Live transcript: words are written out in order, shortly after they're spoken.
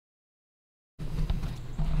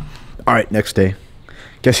All right, next day.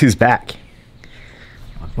 Guess who's back?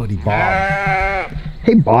 My buddy Bob.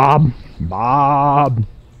 Hey, Bob. Bob.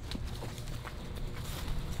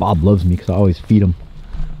 Bob loves me because I always feed him.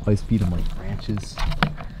 I always feed him like branches.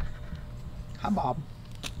 Hi, Bob.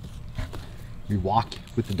 You walk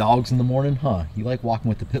with the dogs in the morning, huh? You like walking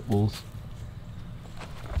with the pit bulls.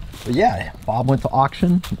 But yeah, Bob went to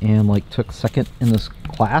auction and like took second in this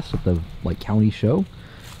class at the like county show,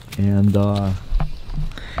 and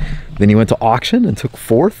then he went to auction and took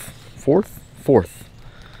fourth,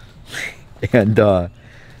 and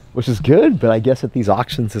which is good. But I guess at these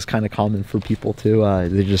auctions it's kind of common for people to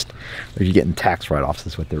they're getting tax write-offs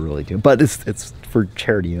is what they're really doing. But it's for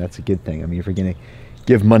charity, and that's a good thing. I mean, if you're gonna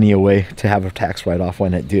give money away to have a tax write-off, why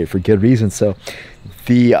not do it for good reason? So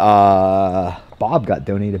the Bob got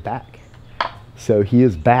donated back, so he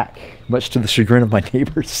is back, much to the chagrin of my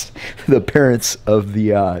neighbors, the parents of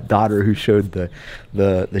the daughter who showed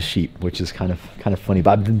the sheep, which is kind of funny.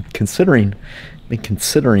 But I've been considering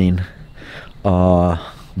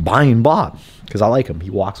buying Bob because I like him. He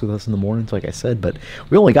walks with us in the mornings, like I said, but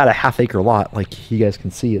we only got a half-acre lot. Like you guys can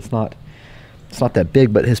see, it's not that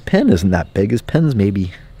big, but his pen isn't that big. His pen's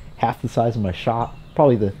maybe half the size of my shop,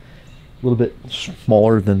 probably a little bit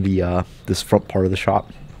smaller than the this front part of the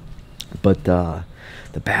shop. But the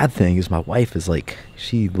bad thing is my wife is like,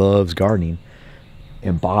 she loves gardening,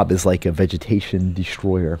 and Bob is like a vegetation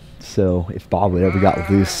destroyer. So if Bob would ever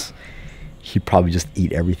got loose, he'd probably just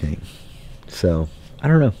eat everything. So I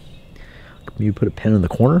don't know, maybe put a pen in the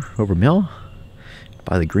corner over Mill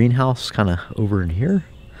by the greenhouse, kind of over in here.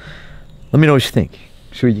 Let me know what you think.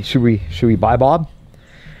 Should we buy Bob?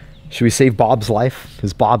 Should we save Bob's life?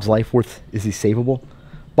 Is Bob's life worth? Is he savable?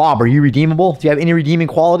 Bob, are you redeemable? Do you have any redeeming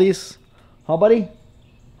qualities? Huh, buddy?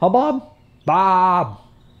 Huh, Bob? Bob.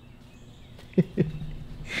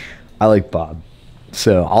 I like Bob.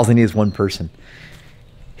 So all I need is one person.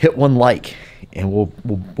 Hit one like, and we'll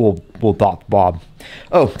adopt Bob.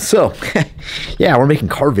 Oh, so yeah, we're making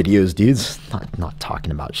car videos, dudes. Not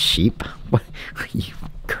talking about sheep. What, are you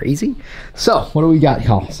crazy? So what do we got,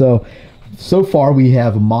 y'all? So far we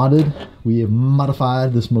have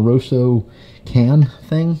modified this Moroso can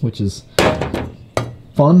thing, which is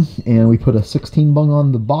fun, and we put a 16 bung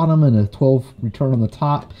on the bottom and a 12 return on the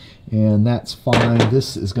top, and that's fine.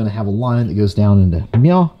 This is going to have a line that goes down into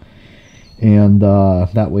meow, and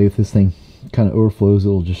that way if this thing kind of overflows,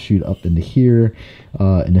 it'll just shoot up into here,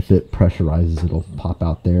 and if it pressurizes, it'll pop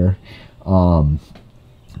out there.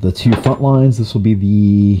 The two front lines, this will be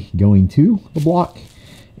the going to the block,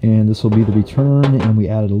 and this will be the return, and we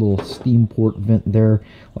added a little steam port vent there.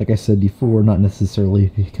 Like I said before, not necessarily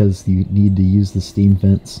because you need to use the steam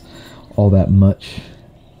vents all that much.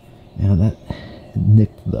 And that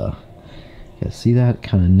nicked the, you guys see that?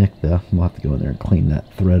 Kind of nicked the, we'll have to go in there and clean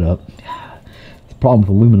that thread up. The problem with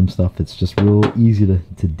aluminum stuff, it's just real easy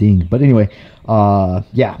to ding. But anyway,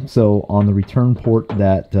 yeah, so on the return port,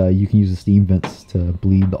 that you can use the steam vents to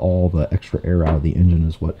bleed all the extra air out of the engine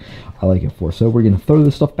is what I like it for. So we're going to throw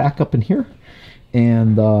this stuff back up in here,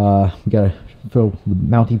 and we got to fill the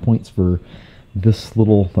mounting points for this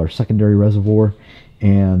our secondary reservoir,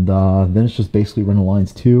 and then it's just basically running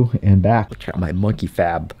lines 2 and back. Check out my Monkey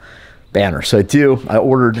Fab banner. So I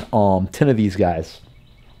ordered 10 of these guys.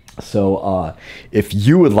 So if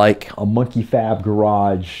you would like a Monkey Fab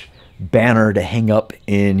Garage banner to hang up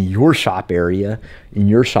in your shop area, in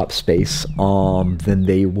your shop space, then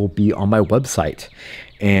they will be on my website,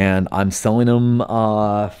 and I'm selling them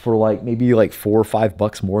for like maybe like $4 or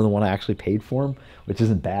 $5 more than what I actually paid for them, which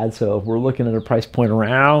isn't bad. So we're looking at a price point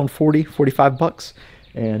around $40-45,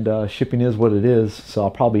 and shipping is what it is.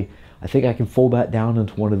 So I think I can fold that down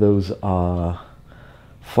into one of those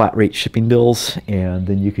flat rate shipping bills, and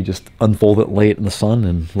then you could just unfold it, lay it in the sun,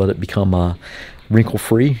 and let it become wrinkle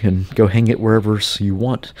free, and go hang it wherever you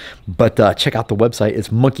want. But check out the website. It's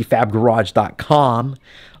monkeyfabgarage.com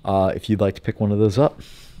if you'd like to pick one of those up.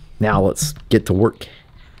 Now let's get to work.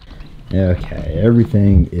 Okay,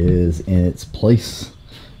 everything is in its place.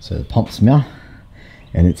 So the pump smell,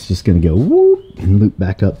 and it's just going to go whoop and loop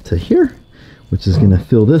back up to here, which is going to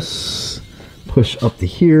fill this, push up to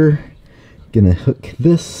here, gonna hook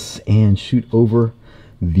this and shoot over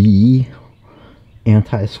the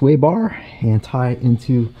anti-sway bar and tie it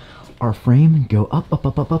into our frame and go up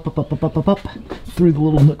through the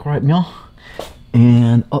little nook right now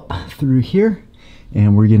and up through here.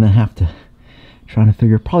 And we're gonna have to trying to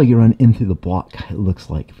figure, probably gonna run into the block. It looks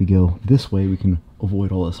like if we go this way we can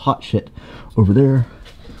avoid all this hot shit over there.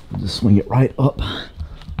 We'll just swing it right up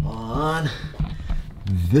on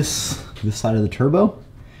this side of the turbo,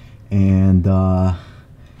 and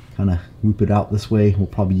kind of loop it out this way. We'll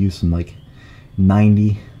probably use some like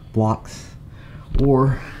 90 blocks,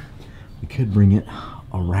 or we could bring it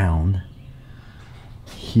around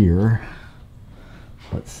here.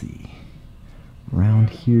 Let's see, around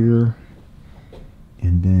here,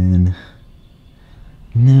 and then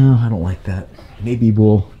no, I don't like that. Maybe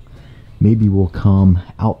we'll come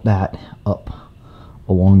out that up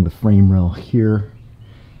along the frame rail here,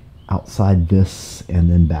 outside this, and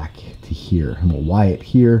then back to here, and we'll wire it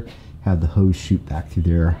here, have the hose shoot back through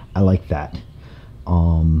there. I like that.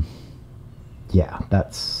 Yeah,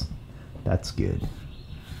 that's good.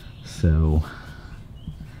 So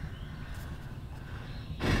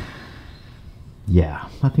yeah,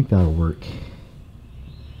 I think that'll work.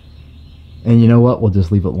 And you know what, we'll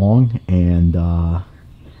just leave it long, and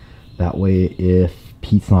that way if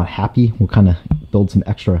Pete's not happy, we'll kind of build some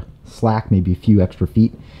extra slack, maybe a few extra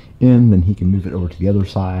feet in, then he can move it over to the other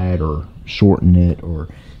side, or shorten it, or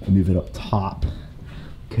move it up top.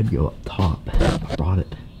 Could go up top. I brought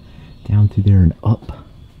it down through there and up.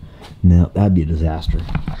 No, that'd be a disaster.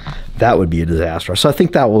 That would be a disaster. So I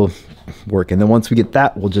think that will work. And then once we get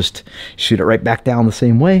that, we'll just shoot it right back down the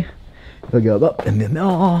same way. It'll go up and then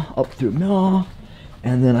up through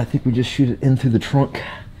and then I think we just shoot it in through the trunk.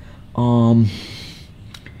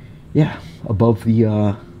 Yeah, above the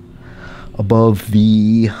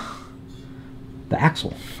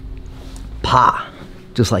axle. Pa,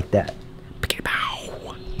 just like that.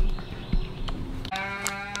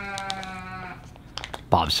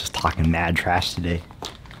 Bob's just talking mad trash today.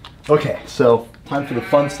 Okay, so time for the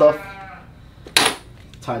fun stuff.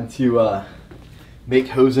 Time to make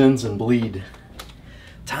hose ends and bleed.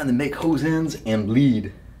 Time to make hose ends and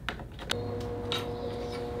bleed.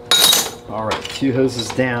 All right, 2 hoses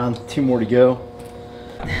down, 2 more to go.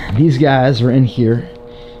 These guys are in here,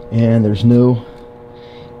 and there's no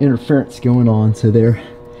interference going on, so they're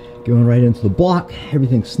going right into the block.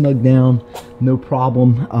 Everything's snug down, no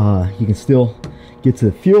problem. You can still get to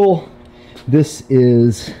the fuel. This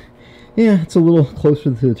is, yeah, it's a little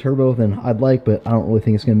closer to the turbo than I'd like, but I don't really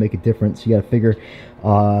think it's going to make a difference. You got to figure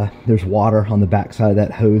there's water on the back side of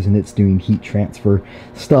that hose, and it's doing heat transfer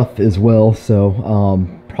stuff as well, so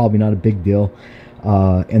probably not a big deal.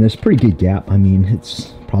 And there's a pretty good gap. I mean,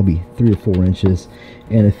 it's probably 3 or 4 inches,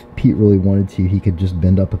 and if Pete really wanted to, he could just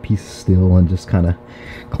bend up a piece of steel and just kind of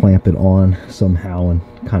clamp it on somehow and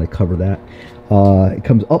kind of cover that. It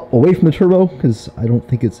comes up away from the turbo, because I don't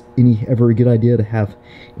think it's ever a good idea to have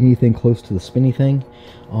anything close to the spinny thing.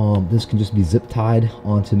 This can just be zip tied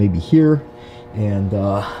onto maybe here, and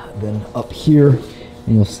then up here,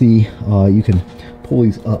 and you'll see you can pull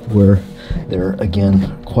these up where they're,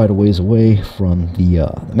 again, quite a ways away from the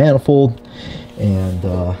manifold, and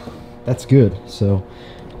that's good. So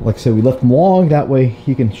like I said, we left them long, that way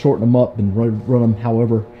he can shorten them up and run them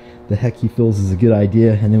however the heck he feels is a good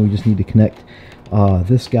idea. And then we just need to connect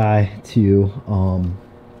this guy to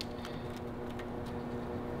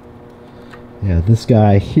this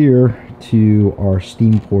guy here to our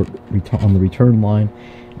steam port on the return line,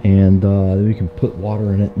 and then we can put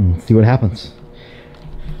water in it and see what happens.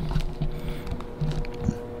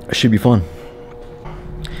 It should be fun.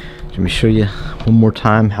 Let me show you one more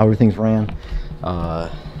time how everything's ran.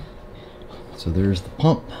 So there's the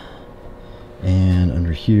pump, and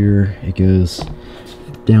under here it goes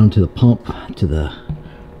down to the pump, to the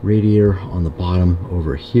radiator on the bottom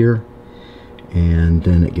over here, and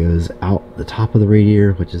then it goes out the top of the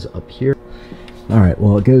radiator, which is up here. All right,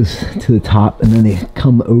 well, it goes to the top, and then they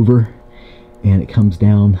come over, and it comes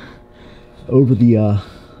down over the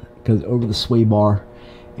goes over the sway bar,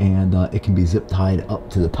 and it can be zip tied up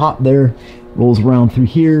to the top there, rolls around through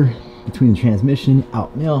here between the transmission,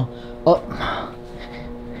 out now, up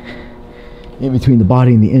in between the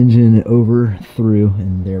body and the engine, and over through,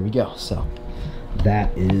 and there we go. So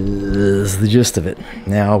that is the gist of it.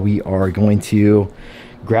 Now we are going to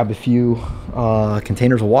grab a few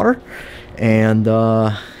containers of water and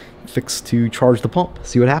fix to charge the pump,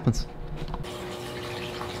 see what happens.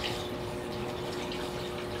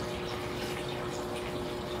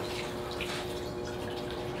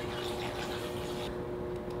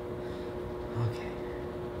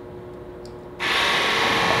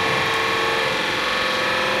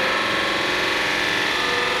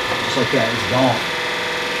 Just like that, it's gone.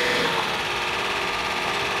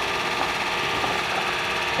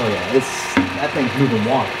 Oh yeah, that thing's moving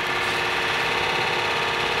water.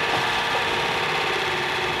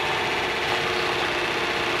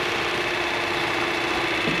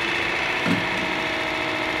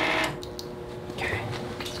 Okay,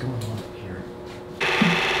 what's going on up here?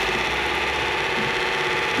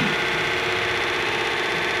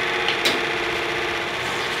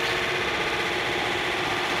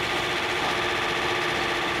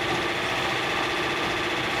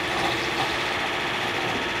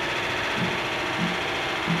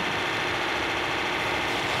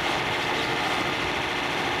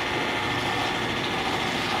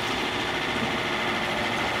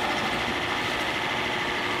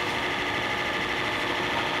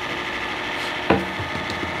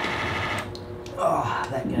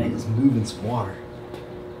 moving some water.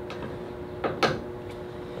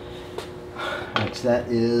 Alright, so that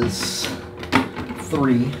is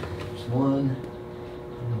 3. One, I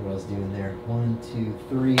don't know what I was doing there. 1, 2,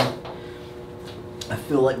 3. I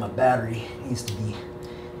feel like my battery needs to be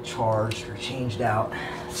charged or changed out.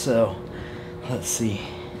 So let's see.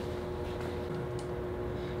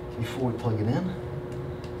 Before we plug it in.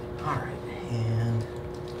 Alright, and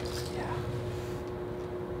yeah.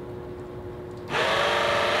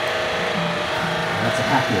 That's a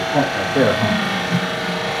happier pump right there, huh?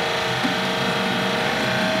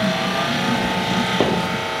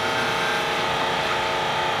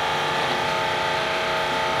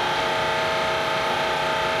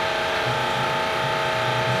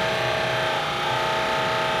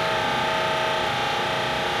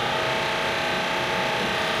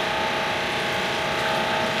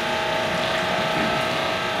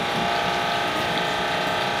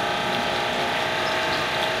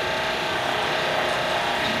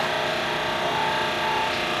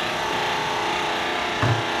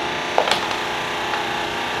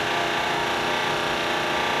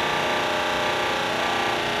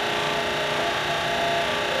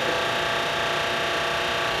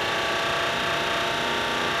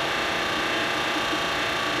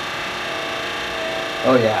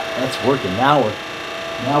 Oh yeah, that's working. Now we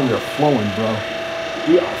are flowing, bro.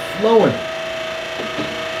 We are flowing.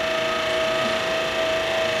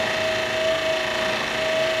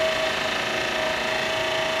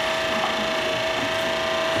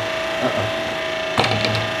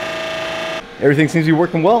 Everything seems to be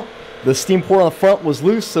working well. The steam port on the front was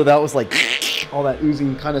loose, so that was like all that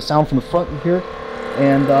oozing kind of sound from the front in here.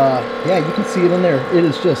 And yeah, you can see it in there. It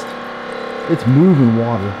is just, it's moving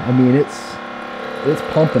water. I mean, it's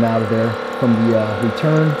pumping out of there from the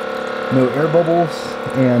return. No air bubbles,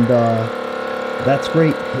 and that's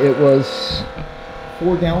great. It was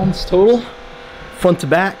 4 gallons total, front to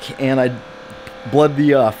back, and I bled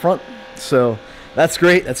the front, so that's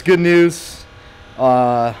great. That's good news.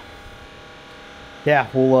 Yeah,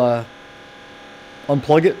 we'll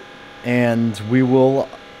unplug it, and we will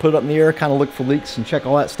put it up in the air, kind of look for leaks and check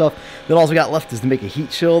all that stuff. Then all we got left is to make a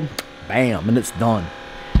heat shield. Bam, and it's done.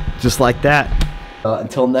 Just like that.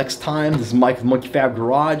 Until next time, this is Mike with Monkey Fab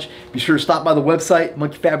Garage. Be sure to stop by the website,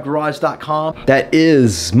 monkeyfabgarage.com. That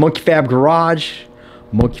is Monkey Fab Garage,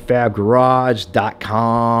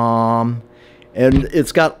 monkeyfabgarage.com. And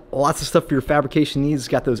it's got lots of stuff for your fabrication needs. It's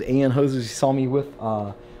got those AN hoses you saw me with,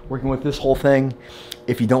 working with this whole thing.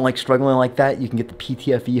 If you don't like struggling like that, you can get the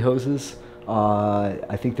PTFE hoses.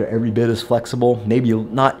 I think they're every bit as flexible, maybe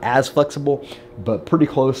not as flexible, but pretty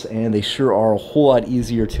close, and they sure are a whole lot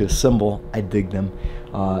easier to assemble. I dig them,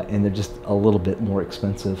 and they're just a little bit more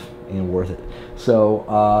expensive and worth it. So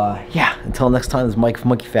yeah, until next time, this is Mike from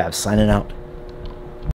Monkey Fab signing out.